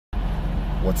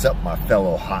What's up, my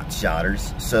fellow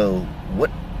hotshotters? So what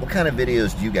kind of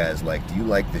videos do you guys like? Do you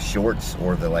like the shorts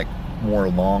or the more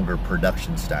longer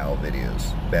production style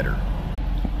videos better?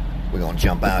 We're gonna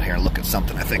jump out here and look at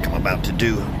something I think I'm about to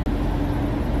do.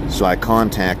 So I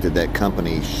contacted that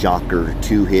company Shocker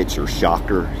 2 Hitch or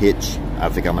Shocker Hitch. I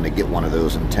think I'm gonna get one of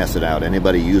those and test it out.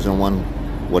 Anybody using one?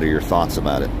 What are your thoughts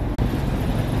about it?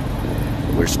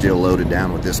 We're still loaded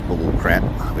down with this bull crap.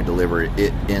 We deliver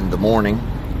it in the morning.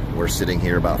 We're sitting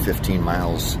here about 15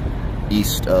 miles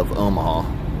east of Omaha,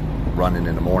 running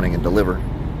in the morning and deliver.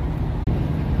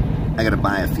 I gotta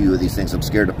buy a few of these things. I'm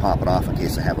scared to pop it off in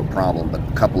case I have a problem, but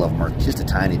a couple of them are just a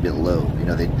tiny bit low. You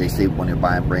know, they say when you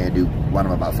buy them brand new, run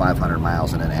them about 500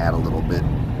 miles and then add a little bit.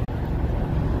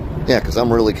 Yeah, because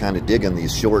I'm really kind of digging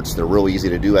these shorts. They're real easy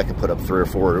to do. I can put up 3 or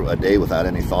 4 a day without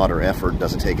any thought or effort.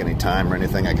 Doesn't take any time or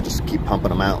anything. I can just keep pumping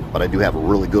them out. But I do have a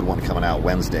really good one coming out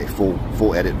Wednesday,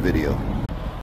 full edit video.